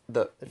original.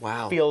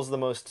 Feels the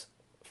most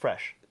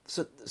fresh.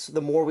 So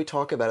the more we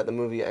talk about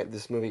it,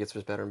 this movie gets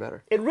better and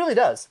better. It really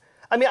does.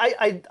 I mean,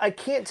 I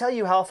can't tell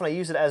you how often I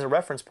use it as a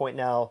reference point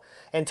now,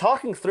 and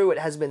talking through it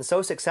has been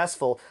so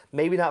successful,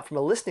 maybe not from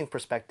a listening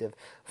perspective.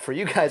 For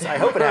you guys, I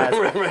hope it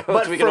has.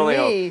 But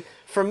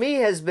for me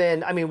has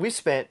been, I mean, we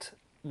spent,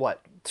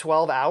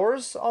 12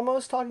 hours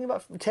almost talking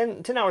about,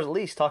 10 hours at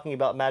least talking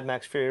about Mad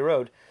Max Fury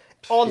Road.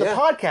 On the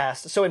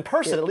podcast, so in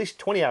person, at least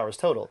 20 hours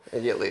total.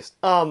 Yeah, at least.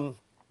 I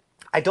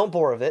don't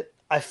bore of it.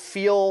 I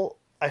feel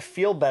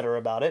better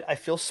about it. I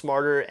feel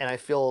smarter, and I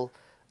feel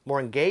more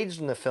engaged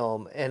in the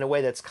film in a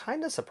way that's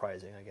kind of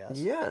surprising, I guess.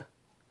 Yeah.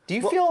 Do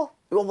you feel?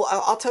 Well,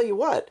 I'll tell you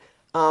what.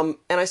 And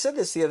I said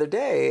this the other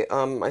day.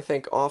 I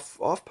think off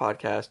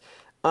podcast.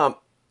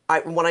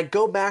 When I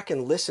go back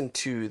and listen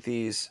to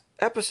these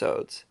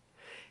episodes,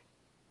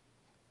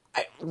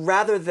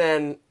 rather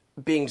than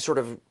being sort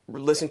of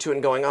listening to it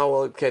and going, oh,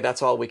 well, okay,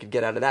 that's all we could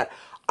get out of that.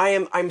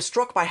 I'm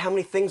struck by how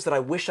many things that I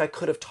wish I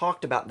could have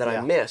talked about that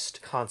I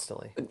missed.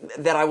 Constantly.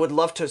 That I would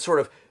love to sort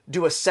of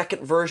do a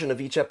second version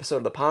of each episode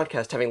of the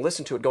podcast, having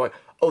listened to it, going,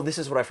 oh, this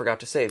is what I forgot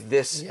to say.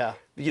 This,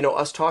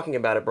 us talking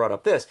about it brought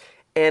up this.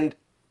 And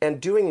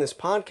doing this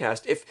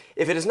podcast, if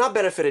it has not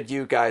benefited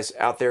you guys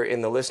out there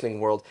in the listening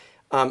world,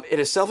 it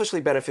has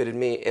selfishly benefited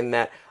me in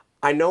that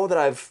I know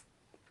that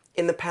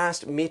in the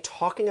past, me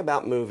talking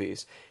about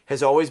movies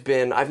has always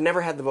been, I've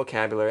never had the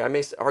vocabulary. I may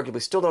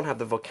arguably still don't have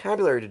the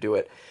vocabulary to do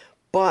it.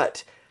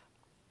 But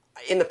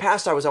in the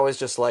past, I was always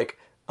just like,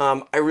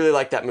 I really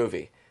like that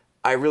movie.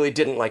 I really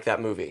didn't like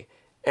that movie.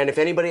 And if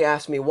anybody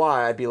asked me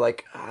why, I'd be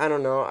like, I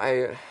don't know.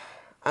 I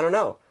don't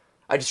know.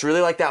 I just really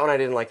like that one. I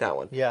didn't like that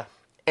one. Yeah.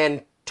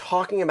 And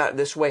talking about it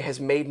this way has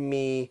made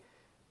me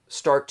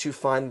start to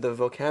find the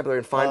vocabulary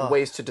and find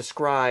ways to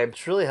describe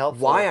it's really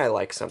helpful. Why I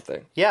like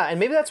something. Yeah, and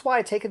maybe that's why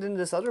I take it into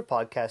this other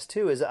podcast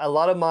too, is a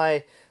lot of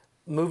my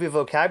movie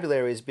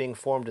vocabulary is being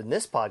formed in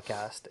this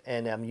podcast,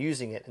 and I'm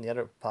using it in the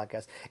other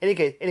podcast.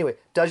 Anyway,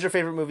 does your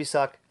favorite movie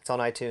suck? It's on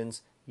iTunes.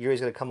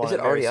 Yuri's going to come on. Is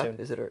it already up?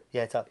 Is it?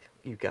 Yeah, it's up.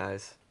 You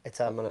guys.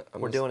 It's up.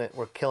 We're doing it.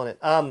 We're killing it.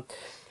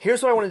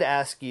 Here's what I wanted to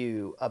ask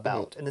you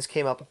about, and this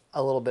came up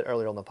a little bit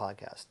earlier on the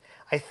podcast.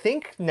 I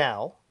think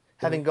now,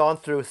 having gone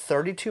through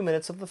 32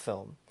 minutes of the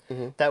film,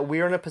 that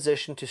we're in a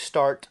position to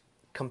start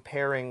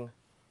comparing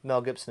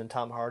Mel Gibson and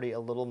Tom Hardy a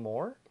little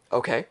more.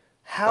 Okay.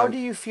 How do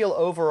you feel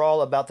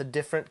overall about the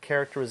different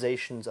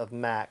characterizations of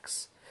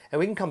Max? And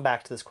we can come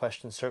back to this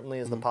question certainly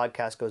as the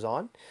podcast goes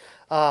on.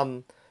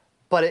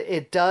 But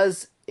it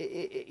does,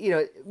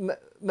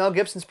 Mel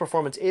Gibson's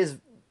performance is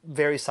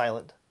very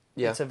silent.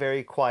 Yeah. It's a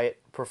very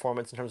quiet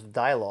performance in terms of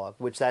dialogue,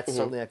 which that's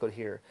certainly echoed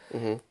here.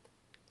 And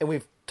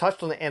we've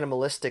touched on the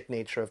animalistic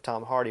nature of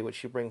Tom Hardy, which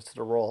he brings to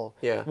the role,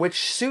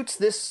 which suits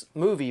this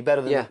movie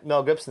better than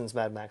Mel Gibson's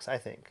Mad Max, I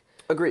think.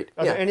 Agreed.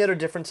 Are there any other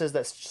differences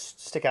that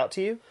stick out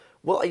to you?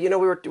 Well, we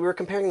were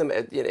comparing them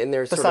in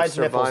their besides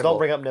sort of nipples. Don't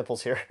bring up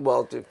nipples here.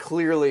 Well,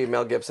 clearly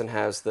Mel Gibson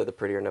has the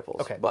prettier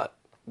nipples. Okay, but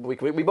we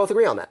both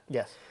agree on that.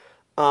 Yes.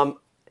 I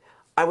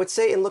would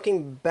say in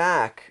looking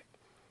back,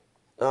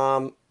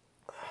 you're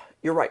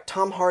right.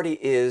 Tom Hardy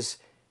is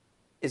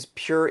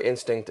pure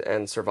instinct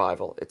and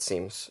survival. It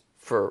seems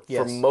for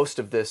most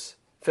of this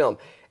film,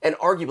 and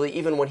arguably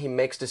even when he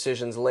makes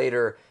decisions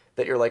later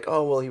that you're like,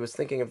 oh well, he was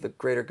thinking of the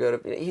greater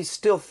good. He's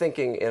still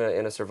thinking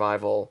in a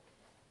survival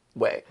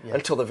way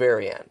until the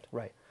very end.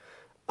 Right.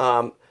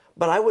 But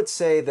I would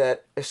say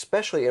that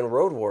especially in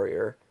Road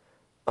Warrior,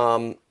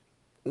 Thunderdome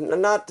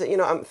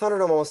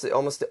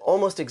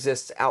almost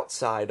exists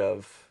outside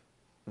of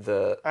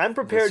the. I'm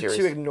prepared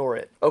to ignore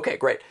it. Okay,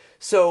 great.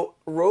 So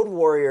Road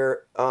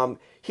Warrior,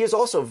 he is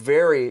also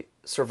very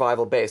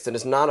survival based and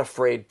is not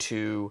afraid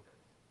to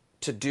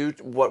do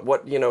what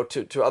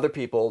to other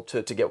people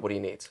to get what he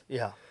needs.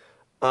 Yeah.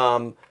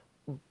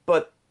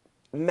 But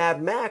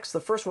Mad Max, the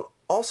first one,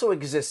 also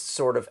exists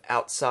sort of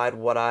outside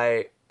what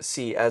I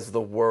see as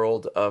the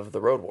world of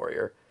the Road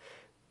Warrior,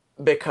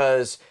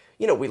 because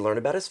we learn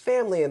about his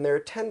family and there are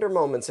tender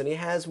moments, and he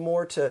has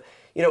more to,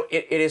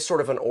 it is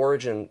sort of an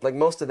origin, like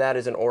most of that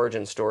is an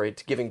origin story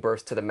to giving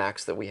birth to the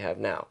Max that we have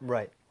now.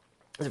 Right.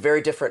 It's a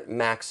very different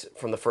Max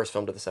from the first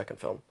film to the second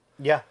film.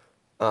 Yeah.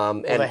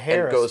 And the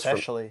hair and goes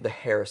especially. From the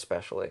hair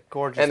especially.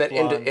 Gorgeous and then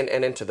blonde.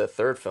 Into the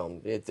third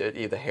film,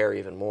 the hair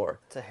even more.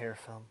 It's a hair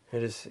film.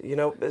 It is,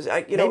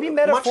 maybe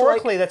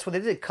metaphorically that's what they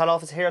did. Cut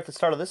off his hair at the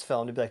start of this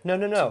film to be like, no,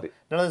 none of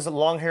this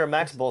long hair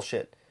Max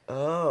bullshit.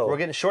 Oh, we're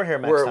getting short hair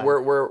Max.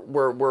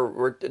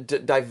 We're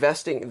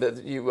divesting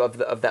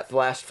of that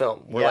last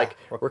film.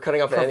 We're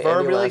cutting off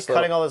proverbially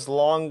cutting all this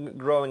long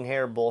growing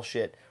hair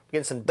bullshit. We're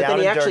getting some down and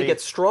dirty. But then he actually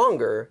gets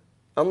stronger.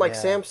 Unlike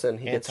Samson,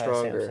 he gets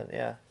stronger.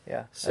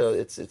 Yeah. So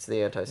it's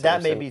the anti-Samson.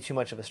 That may be too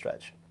much of a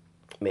stretch.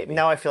 Maybe.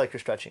 Now I feel like you're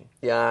stretching.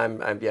 Yeah, I'm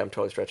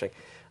totally stretching.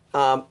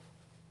 I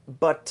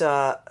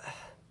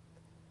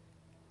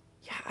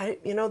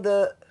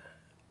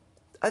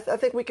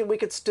think we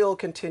could still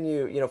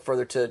continue,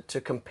 further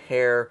to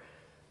compare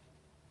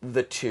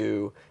the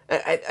two.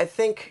 I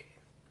think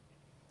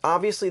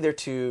obviously they're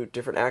two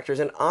different actors,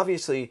 and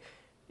obviously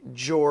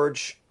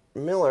George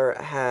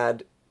Miller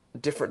had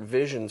different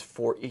visions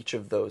for each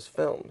of those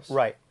films.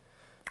 Right.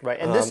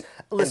 And this,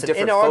 listen,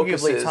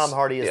 inarguably Tom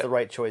Hardy is the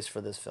right choice for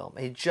this film.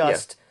 He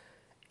just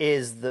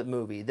is the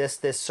movie. This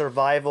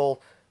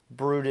survival,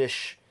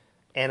 brutish,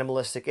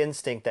 animalistic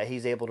instinct that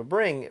he's able to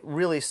bring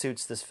really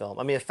suits this film.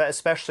 I mean,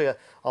 especially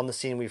on the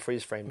scene we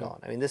freeze framed on.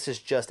 I mean, this is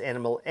just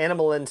animal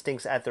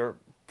instincts at their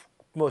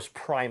most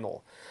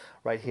primal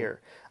right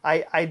here.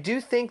 I do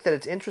think that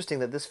it's interesting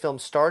that this film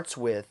starts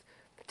with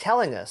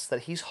telling us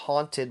that he's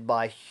haunted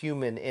by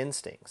human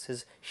instincts.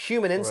 His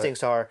human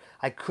instincts are,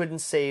 I couldn't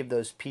save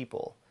those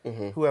people,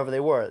 whoever they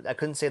were. I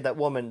couldn't save that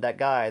woman, that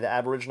guy, the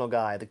Aboriginal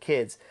guy, the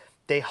kids.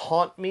 They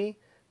haunt me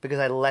because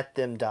I let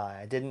them die.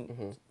 I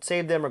didn't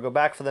save them or go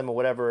back for them or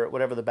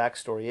whatever the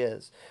backstory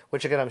is,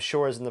 which again I'm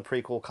sure is in the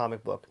prequel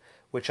comic book,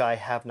 which I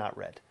have not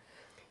read.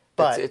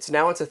 But it's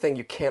a thing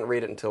you can't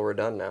read it until we're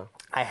done now.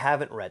 I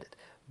haven't read it.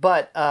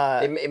 But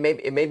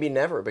it may be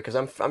never, because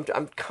I'm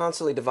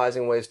constantly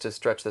devising ways to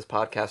stretch this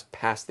podcast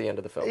past the end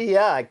of the film.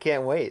 Yeah, I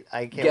can't wait.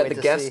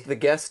 The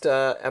guest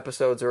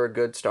episodes are a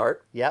good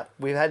start. Yep,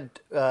 we've had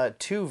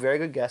 2 very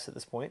good guests at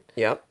this point.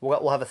 Yep,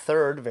 we'll have a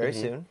third very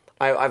soon.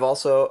 I've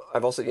also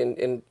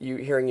in you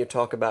hearing you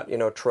talk about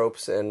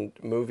tropes and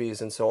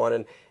movies and so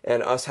on,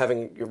 and us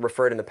having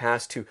referred in the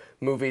past to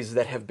movies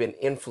that have been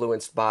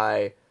influenced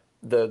by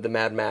the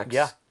Mad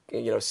Max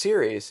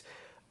series.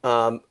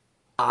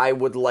 I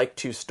would like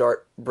to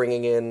start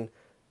bringing in,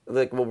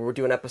 we'll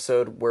do an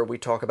episode where we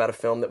talk about a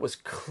film that was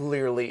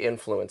clearly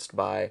influenced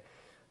by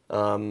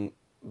The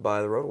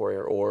Road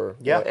Warrior or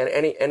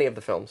any of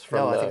the films.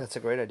 I think that's a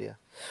great idea.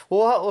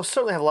 Well, we'll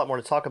certainly have a lot more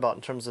to talk about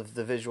in terms of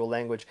the visual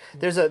language.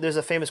 There's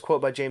a famous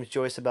quote by James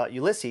Joyce about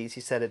Ulysses.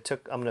 He said,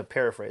 I'm going to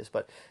paraphrase,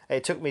 but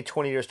it took me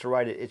 20 years to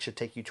write it. It should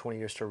take you 20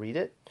 years to read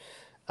it.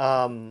 That's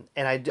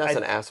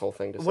an asshole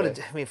thing to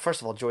say.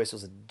 First of all, Joyce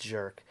was a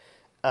jerk.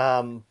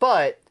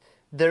 But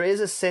there is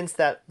a sense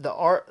that the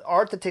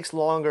art that takes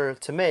longer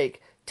to make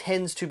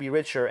tends to be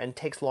richer and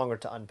takes longer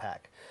to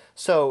unpack.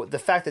 So the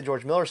fact that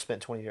George Miller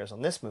spent 20 years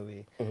on this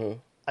movie,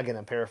 again,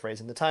 I'm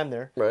paraphrasing the time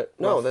there. Right.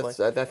 No,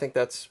 I think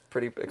that's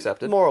pretty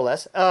accepted. More or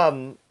less.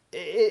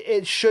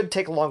 It should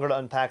take longer to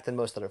unpack than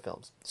most other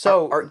films.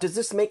 So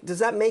does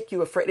that make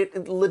you afraid?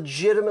 It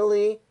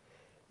legitimately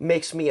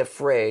makes me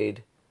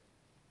afraid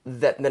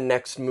that the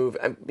next movie,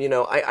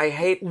 I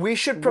hate. We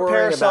should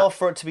prepare ourselves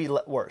for it to be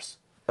worse.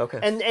 Okay.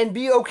 And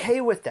be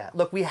okay with that.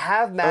 Look, we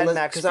have Mad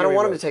Max. Because I don't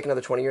want him to take another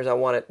 20 years. I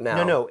want it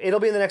now. No. It'll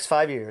be in the next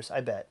 5 years,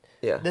 I bet.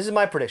 Yeah. This is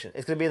my prediction.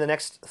 It's going to be in the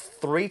next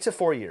 3 to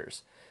 4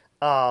 years.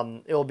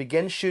 It will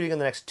begin shooting in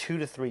the next 2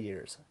 to 3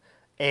 years.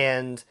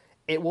 And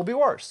it will be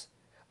worse.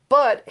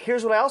 But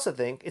here's what I also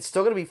think. It's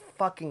still going to be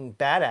fucking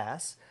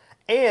badass.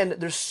 And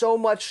there's so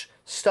much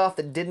stuff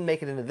that didn't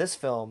make it into this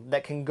film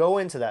that can go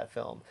into that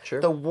film.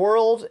 Sure. The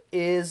world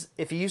is,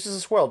 if he uses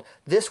this world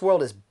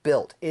is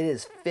built. It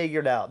is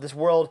figured out. This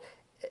world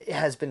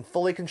has been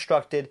fully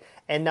constructed,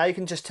 and now you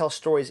can just tell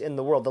stories in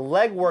the world. The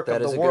legwork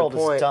of the world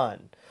is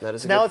done. That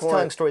is a now good it's point.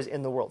 telling stories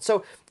in the world.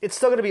 So it's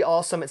still going to be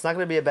awesome. It's not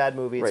going to be a bad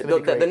movie. It's right. going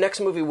to be great. The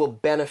next movie will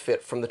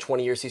benefit from the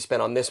 20 years he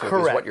spent on this movie,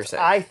 Correct. is what you're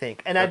saying. I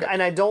think. And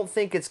I don't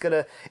think it's going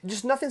to...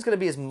 Just nothing's going to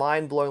be as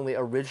mind-blowingly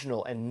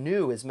original and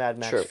new as Mad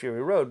Max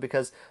Fury Road,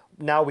 because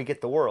now we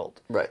get the world.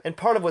 Right. And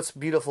part of what's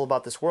beautiful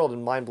about this world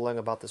and mind-blowing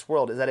about this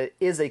world is that it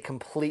is a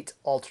complete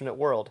alternate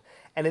world.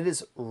 And it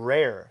is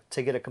rare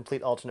to get a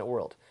complete alternate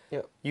world.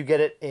 Yeah. You get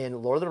it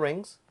in Lord of the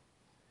Rings.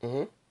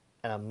 Mm-hmm.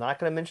 And I'm not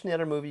going to mention the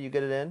other movie you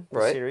get it in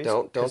the series.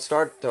 Don't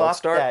start.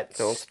 That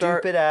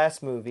stupid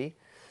ass movie.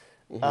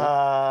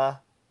 Mm-hmm.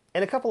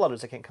 And a couple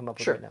others I can't come up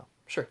with right now.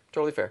 Sure,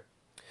 totally fair.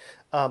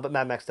 But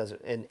Mad Max does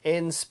it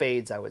in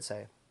spades, I would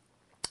say.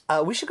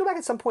 We should go back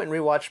at some point and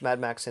rewatch Mad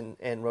Max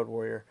and Road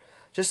Warrior,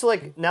 just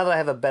to now that I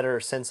have a better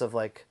sense of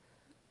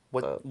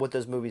what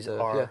those movies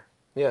are.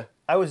 Yeah.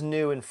 I was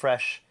new and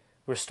fresh.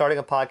 We're starting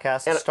a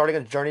podcast, starting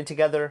a journey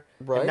together,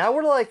 right? And now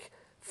we're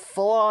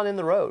full on in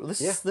the road.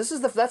 That's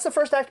the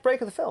first act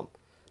break of the film.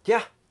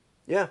 Yeah.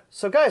 Yeah.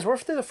 So, guys, we're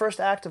through the first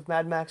act of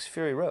Mad Max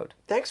Fury Road.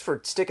 Thanks for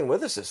sticking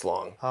with us this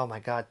long. Oh, my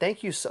God.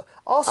 Thank you so...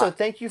 Also,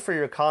 thank you for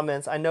your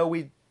comments. I know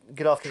we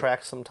get off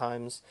track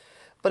sometimes,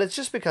 but it's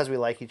just because we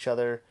like each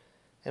other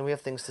and we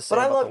have things to say.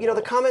 But I love,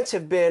 the comments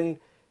have been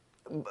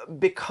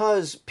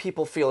because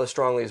people feel as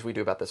strongly as we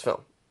do about this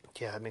film.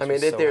 Yeah, it makes me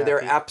so happy.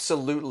 They're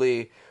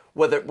absolutely...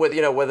 Whether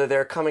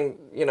they're coming,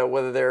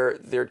 whether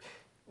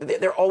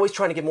they're always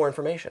trying to get more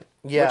information.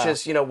 Yeah. Which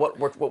is,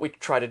 what we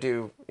try to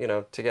do,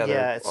 together.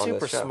 Yeah, it's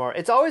super smart.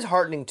 It's always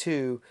heartening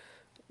too,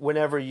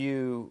 whenever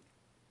you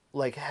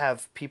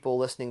have people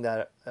listening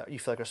that you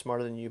feel like are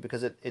smarter than you,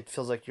 because it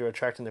feels like you're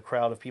attracting the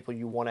crowd of people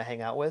you want to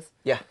hang out with.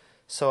 Yeah.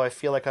 So I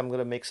feel like I'm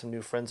gonna make some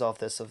new friends off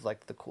this of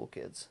the cool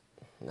kids.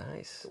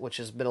 Nice. Which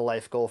has been a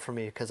life goal for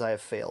me because I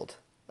have failed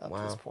up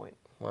to this point.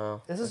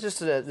 Wow. This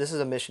is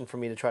a mission for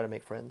me to try to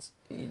make friends.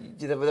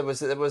 There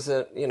was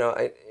a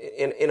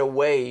in a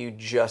way you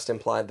just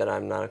implied that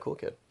I'm not a cool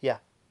kid. Yeah.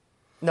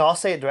 No, I'll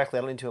say it directly.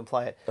 I don't need to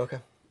imply it. Okay.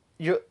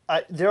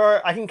 I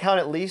can count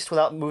at least,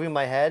 without moving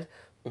my head,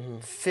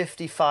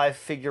 55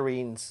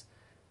 figurines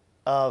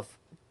of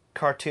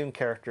cartoon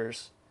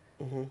characters.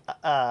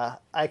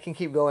 I can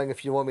keep going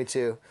if you want me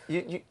to.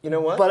 You know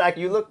what? But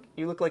you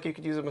look like you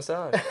could use a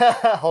massage.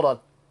 Hold on.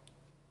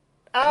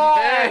 Oh,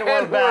 and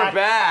we're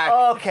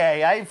back.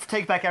 Okay, I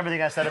take back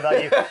everything I said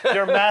about you.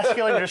 You're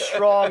masculine, you're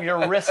strong,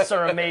 your wrists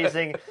are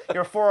amazing,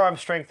 your forearm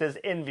strength is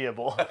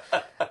enviable,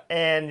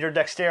 and your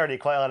dexterity,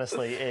 quite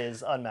honestly,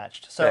 is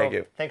unmatched. So, thank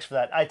you. Thanks for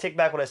that. I take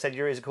back what I said.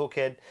 Yuri's a cool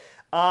kid.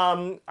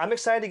 I'm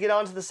excited to get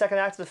on to the second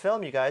act of the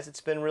film, you guys.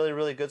 It's been really,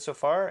 really good so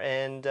far,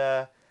 and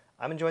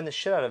I'm enjoying the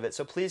shit out of it.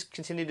 So please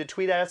continue to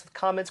tweet at us with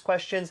comments,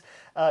 questions,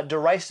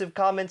 derisive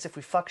comments. If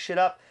we fuck shit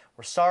up,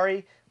 we're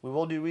sorry. We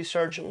will do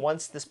research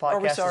once this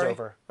podcast is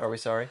over. Are we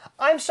sorry?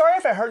 I'm sorry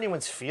if I hurt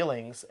anyone's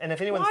feelings, and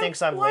if anyone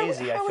thinks I'm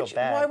lazy, I feel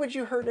bad. Why would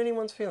you hurt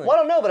anyone's feelings? Well, I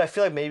don't know, but I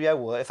feel like maybe I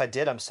would. If I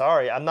did, I'm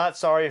sorry. I'm not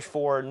sorry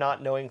for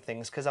not knowing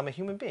things, because I'm a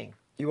human being.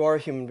 You are a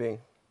human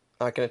being.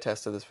 I can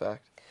attest to this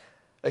fact.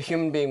 A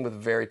human being with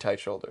very tight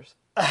shoulders.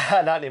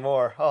 Not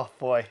anymore. Oh,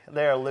 boy.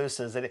 They are loose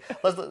as it.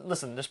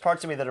 Listen, there's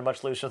parts of me that are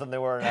much looser than they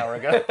were an hour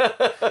ago.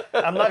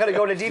 I'm not going to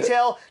go into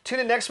detail.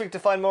 Tune in next week to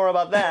find more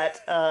about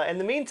that. In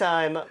the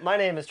meantime, my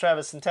name is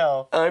Travis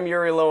Santel. I'm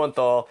Yuri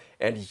Lowenthal,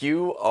 and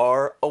you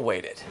are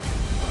awaited.